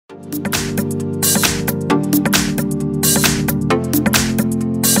I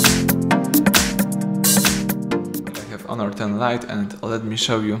have Honor 10 Lite, and let me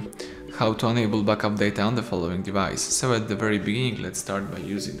show you how to enable backup data on the following device. So at the very beginning, let's start by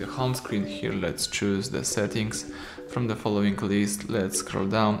using the home screen. Here let's choose the settings. From the following list, let's scroll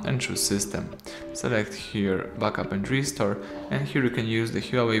down and choose system. Select here backup and restore, and here you can use the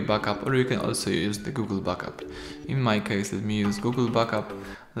Huawei backup, or you can also use the Google backup. In my case, let me use Google backup.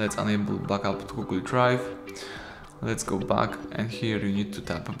 Let's enable backup to Google Drive. Let's go back, and here you need to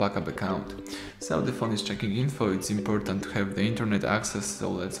tap backup account. So the phone is checking info. It's important to have the internet access, so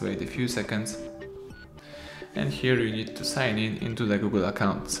let's wait a few seconds. And here you need to sign in into the Google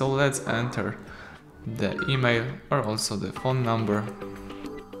account. So let's enter the email or also the phone number.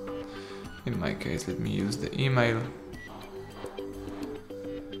 In my case, let me use the email.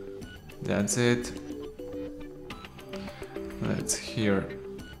 That's it. Let's here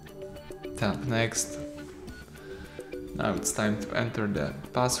tap next. Now it's time to enter the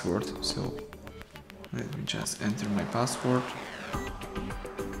password, so let me just enter my password.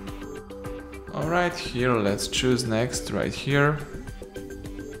 Alright, here let's choose next right here.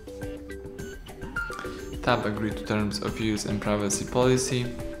 Tap agree to terms of use and privacy policy.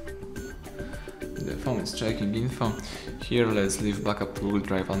 The phone is checking info. Here let's leave backup to Google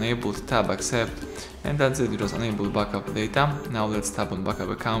Drive enabled, tap accept, and that's it, you just enabled backup data. Now let's tap on backup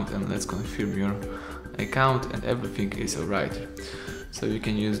account and let's confirm your account, and everything is alright. So you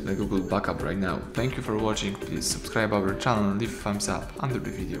can use the Google backup right now. Thank you for watching. Please subscribe our channel and leave a thumbs up under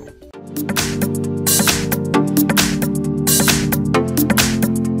the video.